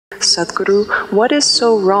Sadhguru, what is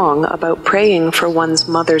so wrong about praying for one's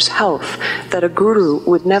mother's health that a guru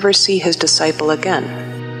would never see his disciple again?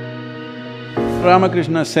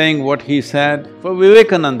 Ramakrishna saying what he said, for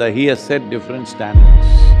Vivekananda he has set different standards.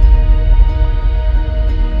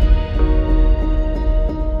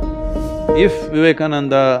 If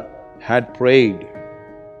Vivekananda had prayed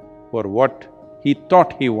for what he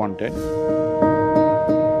thought he wanted,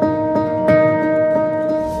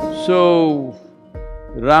 so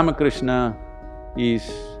Ramakrishna is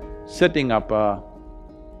setting up a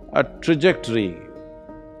trajectory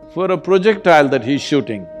for a projectile that he's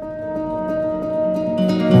shooting.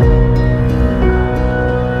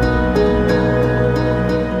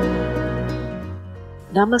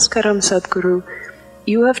 Namaskaram, Sadhguru.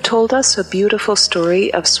 You have told us a beautiful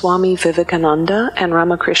story of Swami Vivekananda and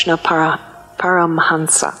Ramakrishna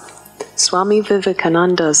Paramhansa. Swami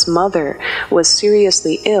Vivekananda's mother was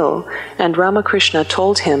seriously ill, and Ramakrishna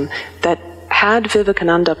told him that had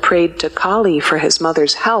Vivekananda prayed to Kali for his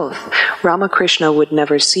mother's health, Ramakrishna would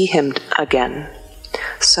never see him again.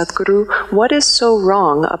 Sadhguru, what is so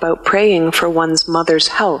wrong about praying for one's mother's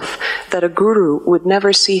health that a guru would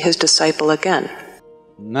never see his disciple again?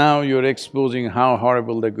 Now you're exposing how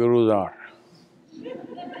horrible the gurus are.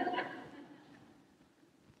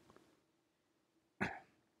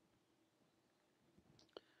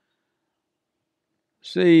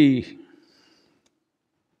 See,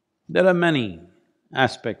 there are many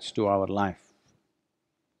aspects to our life.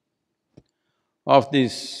 Of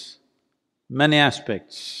these many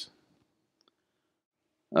aspects,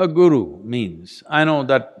 a guru means… I know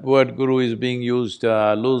that word guru is being used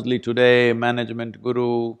loosely today, management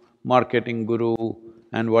guru, marketing guru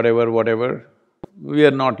and whatever. We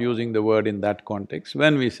are not using the word in that context.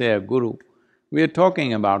 When we say a guru, we are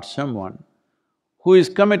talking about someone who is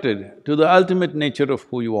committed to the ultimate nature of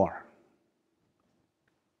who you are.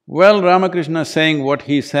 Well, Ramakrishna saying what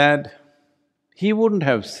he said, he wouldn't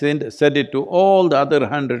have said it to all the other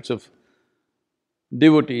hundreds of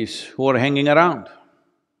devotees who are hanging around.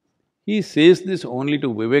 He says this only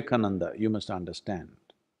to Vivekananda, you must understand.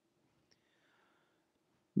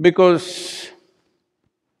 Because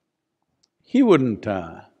he wouldn't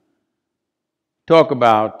talk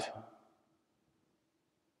about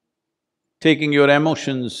taking your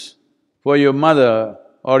emotions for your mother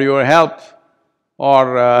or your health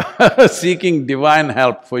or seeking divine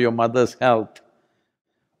help for your mother's health.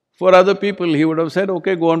 For other people, he would have said,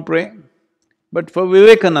 okay, go and pray. But for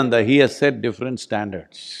Vivekananda, he has set different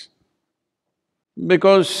standards.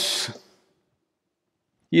 Because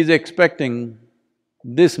he is expecting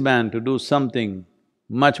this man to do something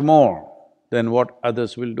much more than what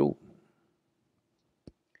others will do.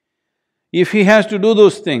 If he has to do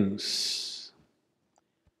those things,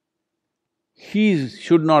 he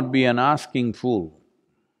should not be an asking fool.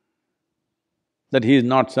 That he is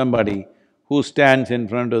not somebody who stands in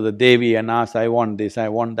front of the Devi and asks, I want this, I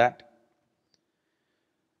want that.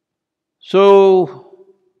 So,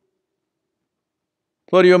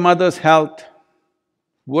 for your mother's health,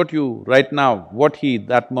 what he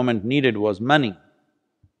that moment needed was money.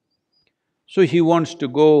 So he wants to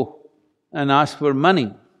go and ask for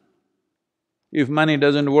money. If money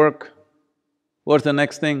doesn't work, what's the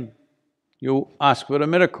next thing? You ask for a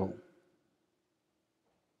miracle.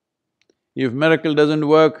 If miracle doesn't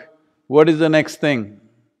work, what is the next thing?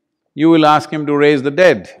 You will ask him to raise the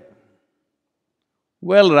dead.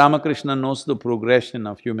 Well, Ramakrishna knows the progression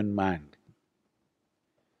of human mind.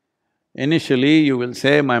 Initially, you will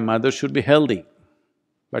say, my mother should be healthy,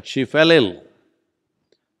 but she fell ill.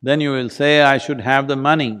 Then you will say, I should have the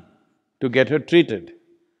money to get her treated.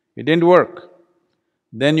 It didn't work.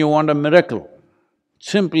 Then you want a miracle.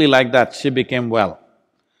 Simply like that, she became well.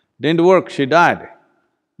 Didn't work, she died.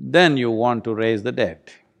 Then you want to raise the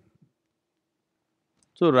dead.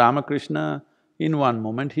 So Ramakrishna, in one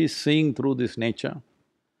moment, he's seeing through this nature.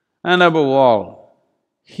 And above all,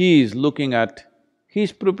 he is looking at…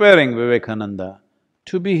 he's preparing Vivekananda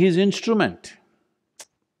to be his instrument.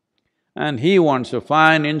 And he wants a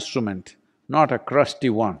fine instrument, not a crusty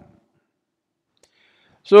one.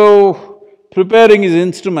 So, preparing his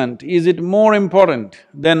instrument, is it more important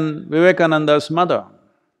than Vivekananda's mother?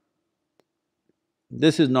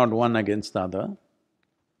 This is not one against the other.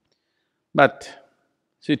 But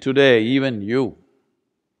see, today even you,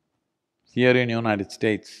 here in United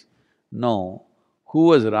States, know who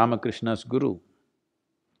was Ramakrishna's guru.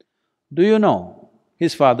 Do you know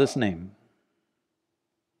his father's name?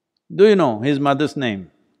 Do you know his mother's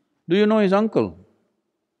name? Do you know his uncle,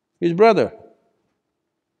 his brother?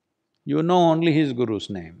 You know only his guru's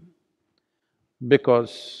name.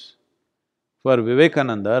 Because for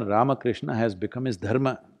Vivekananda, Ramakrishna has become his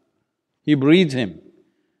dharma. he breathes him.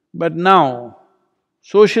 But now,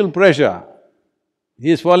 social pressure,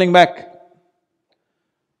 he is falling back.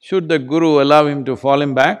 Should the guru allow him to fall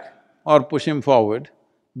him back or push him forward?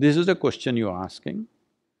 This is the question you're asking.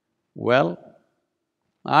 Well,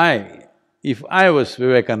 if I was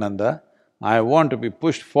Vivekananda, I want to be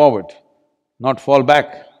pushed forward, not fall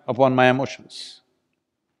back upon my emotions.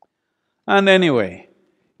 And anyway,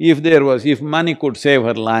 if money could save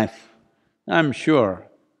her life, I'm sure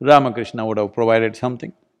Ramakrishna would have provided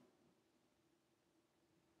something.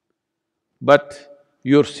 But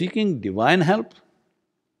you're seeking divine help?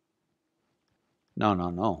 No, no,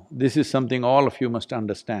 no. This is something all of you must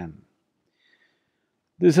understand.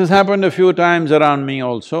 This has happened a few times around me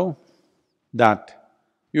also, that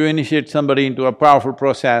you initiate somebody into a powerful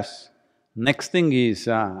process, next thing is,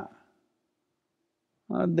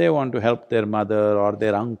 they want to help their mother or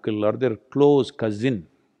their uncle or their close cousin,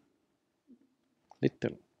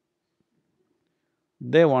 little.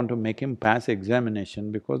 They want to make him pass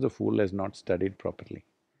examination because the fool has not studied properly.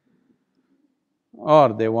 Or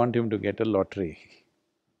they want him to get a lottery.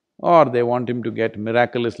 Or they want him to get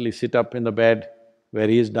miraculously sit up in the bed where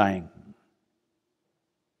he is dying.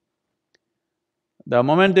 The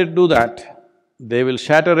moment they do that, they will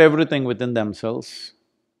shatter everything within themselves.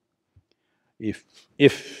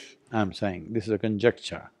 If, I'm saying, this is a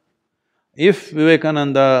conjecture, if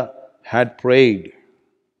Vivekananda had prayed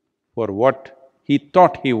for what he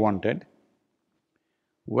thought he wanted,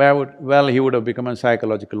 well, he would have become a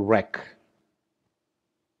psychological wreck.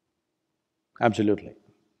 Absolutely.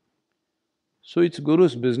 So it's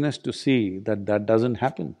Guru's business to see that that doesn't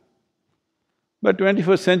happen. But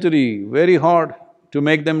 21st century, very hard to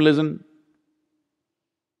make them listen.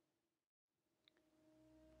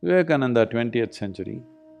 Vivekananda, 20th century,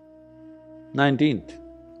 19th.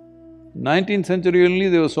 19th century only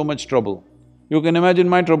there was so much trouble. You can imagine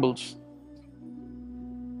my troubles.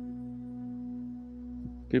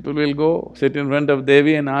 People will go, sit in front of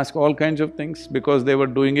Devi and ask all kinds of things. Because they were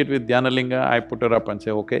doing it with Dhyanalinga, I put her up and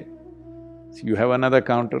say, okay, so you have another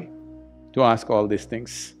counter to ask all these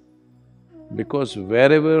things. Because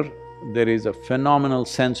wherever there is a phenomenal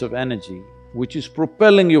sense of energy which is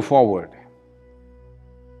propelling you forward,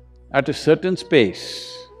 at a certain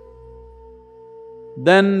space,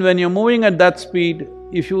 then when you're moving at that speed,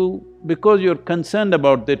 because you're concerned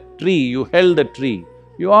about the tree, you held the tree,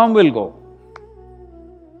 your arm will go.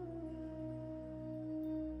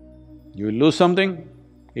 You will lose something,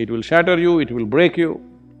 it will shatter you, it will break you.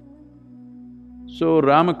 So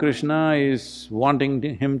Ramakrishna is wanting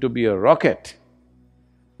him to be a rocket,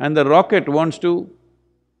 and the rocket wants to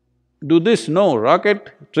do this. No,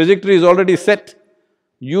 rocket trajectory is already set.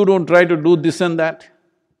 You don't try to do this and that.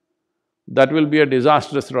 That will be a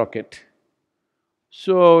disastrous rocket.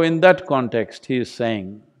 So in that context, he is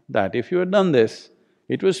saying that if you had done this,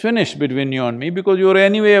 it was finished between you and me because you were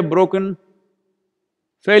anyway a broken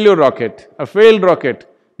failure rocket, a failed rocket.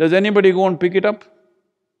 Does anybody go and pick it up?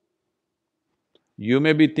 You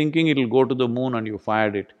may be thinking it'll go to the moon and you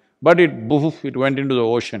fired it, but it went into the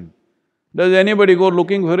ocean. Does anybody go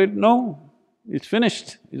looking for it? No, it's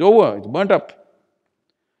finished, it's over, it's burnt up.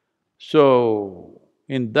 So,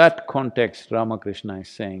 in that context, Ramakrishna is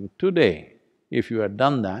saying, today, if you had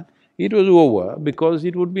done that, it was over because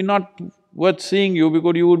it would be not worth seeing you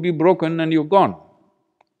because you would be broken and you're gone.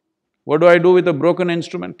 What do I do with a broken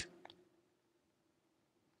instrument?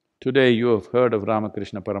 Today you have heard of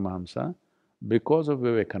Ramakrishna Paramahamsa because of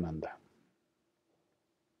Vivekananda.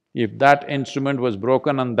 If that instrument was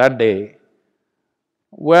broken on that day,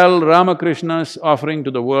 well, Ramakrishna's offering to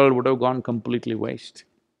the world would have gone completely waste.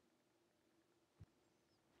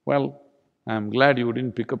 Well, I'm glad you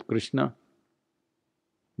didn't pick up Krishna,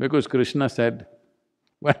 because Krishna said,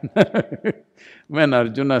 when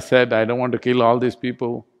Arjuna said, I don't want to kill all these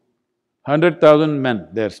people, 100,000 men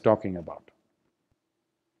they're talking about.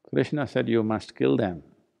 Krishna said, you must kill them,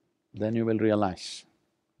 then you will realize.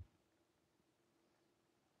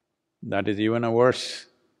 That is even a worse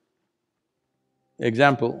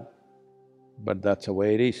example, but that's the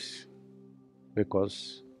way it is.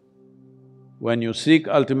 Because when you seek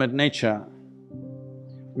ultimate nature,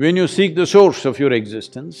 when you seek the source of your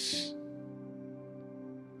existence,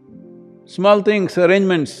 small things,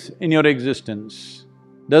 arrangements in your existence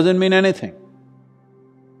doesn't mean anything.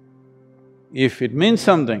 If it means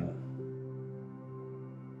something,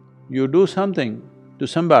 you do something to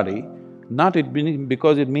somebody, not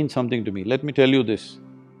because it means something to me. Let me tell you this,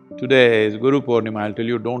 today is Guru Purnima, I'll tell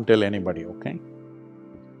you, don't tell anybody, okay?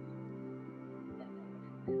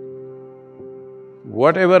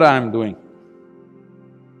 Whatever I'm doing,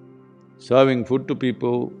 serving food to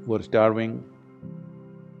people who are starving,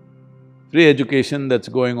 free education that's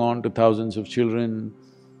going on to thousands of children,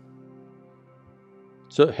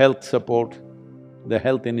 so health support, the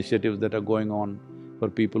health initiatives that are going on for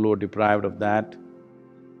people who are deprived of that,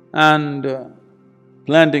 and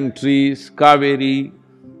planting trees, Kaveri,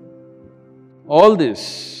 all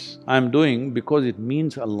this I'm doing because it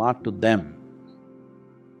means a lot to them,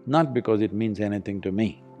 not because it means anything to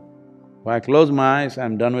me. If I close my eyes,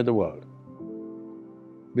 I'm done with the world,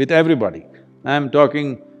 with everybody. I'm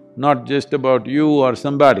talking not just about you or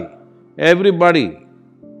somebody, everybody,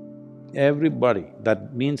 everybody,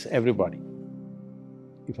 that means everybody.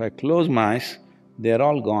 If I close my eyes, they're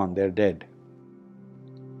all gone, they're dead.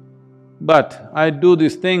 But I do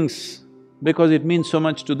these things because it means so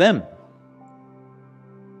much to them.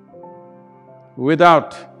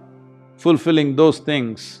 Without fulfilling those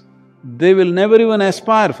things, they will never even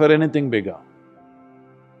aspire for anything bigger.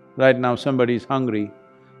 Right now somebody is hungry,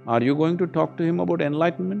 are you going to talk to him about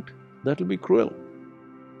enlightenment? That'll be cruel.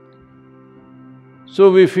 So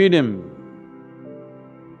we feed him,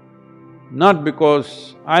 not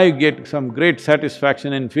because I get some great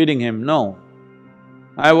satisfaction in feeding him, no.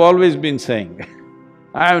 I've always been saying,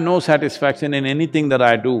 I have no satisfaction in anything that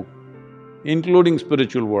I do, including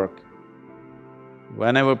spiritual work.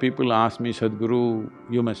 Whenever people ask me, Sadhguru,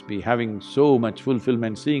 you must be having so much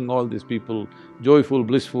fulfillment, seeing all these people joyful,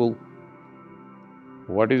 blissful,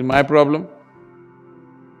 what is my problem?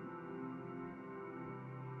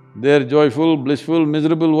 They're joyful, blissful,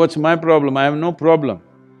 miserable, what's my problem? I have no problem.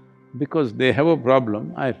 Because they have a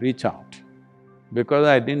problem, I reach out. Because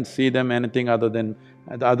I didn't see them anything other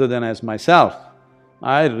than as myself,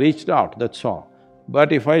 I reached out, that's all.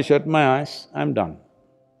 But if I shut my eyes, I'm done.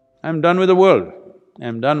 I'm done with the world,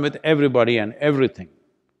 I'm done with everybody and everything.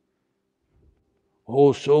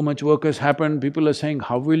 Oh, so much work has happened, people are saying,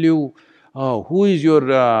 how will you… who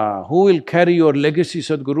will carry your legacy,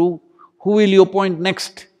 Sadhguru? Who will you appoint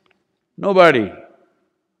next? Nobody.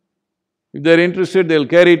 If they're interested, they'll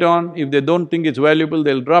carry it on. If they don't think it's valuable,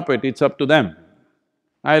 they'll drop it, it's up to them.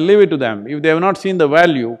 I leave it to them. If they have not seen the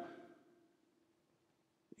value,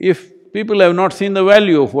 if people have not seen the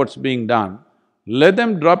value of what's being done, let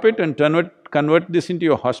them drop it and convert this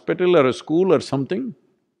into a hospital or a school or something.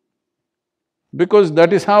 Because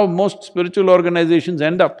that is how most spiritual organizations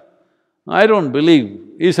end up. I don't believe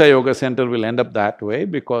Isha Yoga Center will end up that way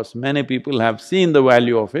because many people have seen the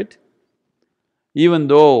value of it. Even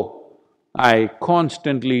though I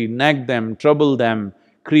constantly nag them, trouble them,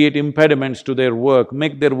 create impediments to their work,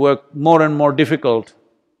 make their work more and more difficult.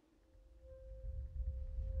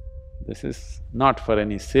 This is not for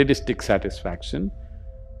any sadistic satisfaction,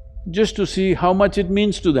 just to see how much it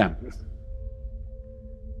means to them.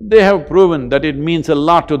 They have proven that it means a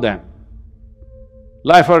lot to them.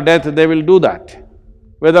 Life or death, they will do that.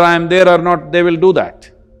 Whether I am there or not, they will do that.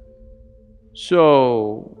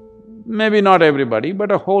 So, maybe not everybody,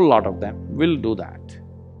 but a whole lot of them will do that.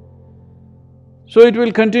 So it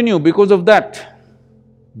will continue because of that,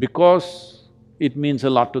 because it means a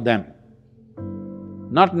lot to them.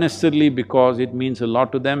 Not necessarily because it means a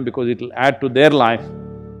lot to them, because it'll add to their life.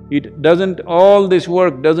 It doesn't… all this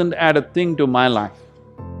work doesn't add a thing to my life.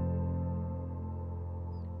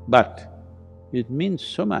 But it means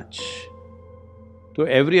so much to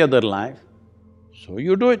every other life, so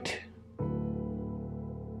you do it.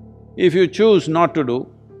 If you choose not to do,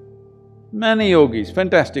 many yogis,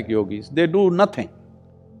 fantastic yogis, they do nothing,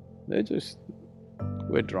 they just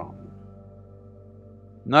withdraw.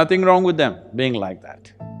 Nothing wrong with them being like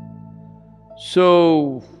that.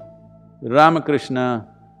 So, Ramakrishna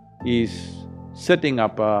is setting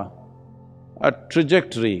up a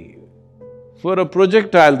trajectory for a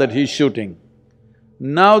projectile that he's shooting.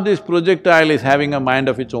 Now this projectile is having a mind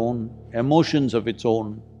of its own, emotions of its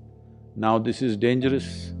own. Now this is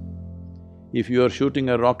dangerous. If you are shooting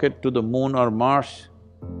a rocket to the moon or Mars,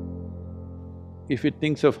 if it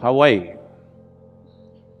thinks of Hawaii,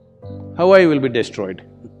 Hawaii will be destroyed,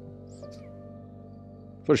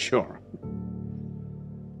 for sure.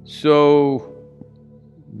 So,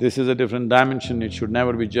 this is a different dimension, it should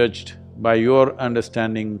never be judged by your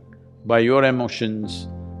understanding, by your emotions,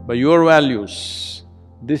 by your values.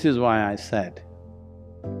 This is why I said,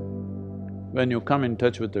 when you come in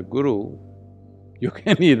touch with a guru, you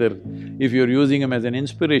can either… if you're using him as an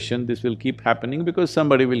inspiration, this will keep happening because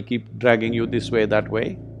somebody will keep dragging you this way, that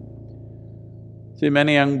way. See,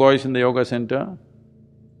 many young boys in the yoga center,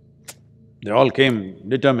 they all came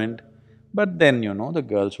determined, but then, the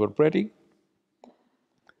girls were pretty.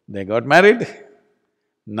 They got married,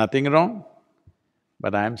 nothing wrong.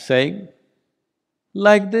 But I'm saying,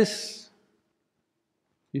 like this,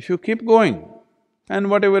 if you keep going and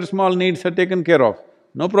whatever small needs are taken care of,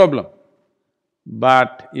 no problem.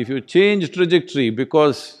 But if you change trajectory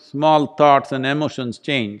because small thoughts and emotions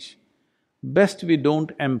change, best we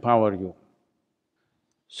don't empower you.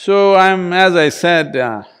 So as I said,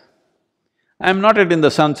 I'm not yet in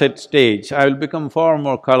the sunset stage, I will become far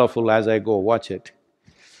more colorful as I go, watch it.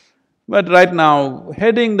 But right now,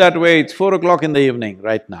 heading that way, it's 4 o'clock in the evening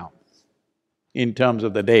right now, in terms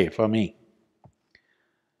of the day for me.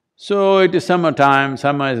 So it is summertime,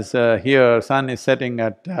 summer is here, sun is setting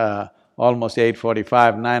at almost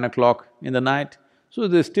 8:45, 9 o'clock in the night, so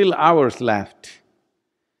there's still hours left.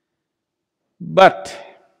 But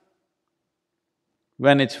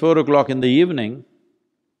when it's 4 o'clock in the evening,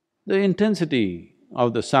 the intensity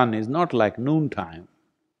of the sun is not like noontime.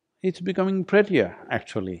 It's becoming prettier,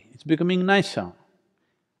 actually, it's becoming nicer.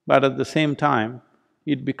 But at the same time,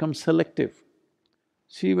 it becomes selective.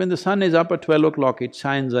 See, when the sun is up at 12 o'clock, it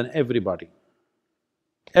shines on everybody,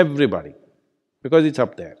 because it's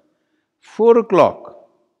up there. 4 o'clock,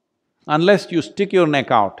 unless you stick your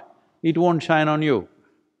neck out, it won't shine on you.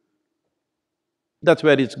 That's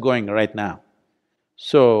where it's going right now.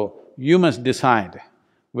 So, you must decide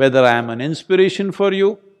whether I am an inspiration for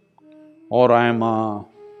you or I am a…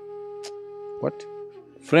 what?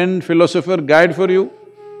 Friend, philosopher, guide for you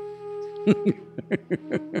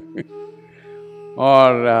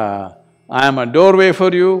or I am a doorway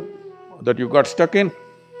for you that you got stuck in,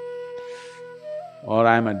 or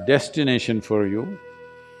I am a destination for you,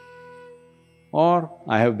 or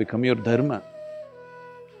I have become your dharma.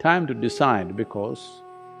 Time to decide, because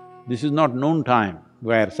this is not noon time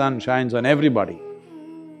where sun shines on everybody.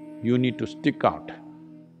 You need to stick out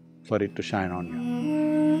for it to shine on you.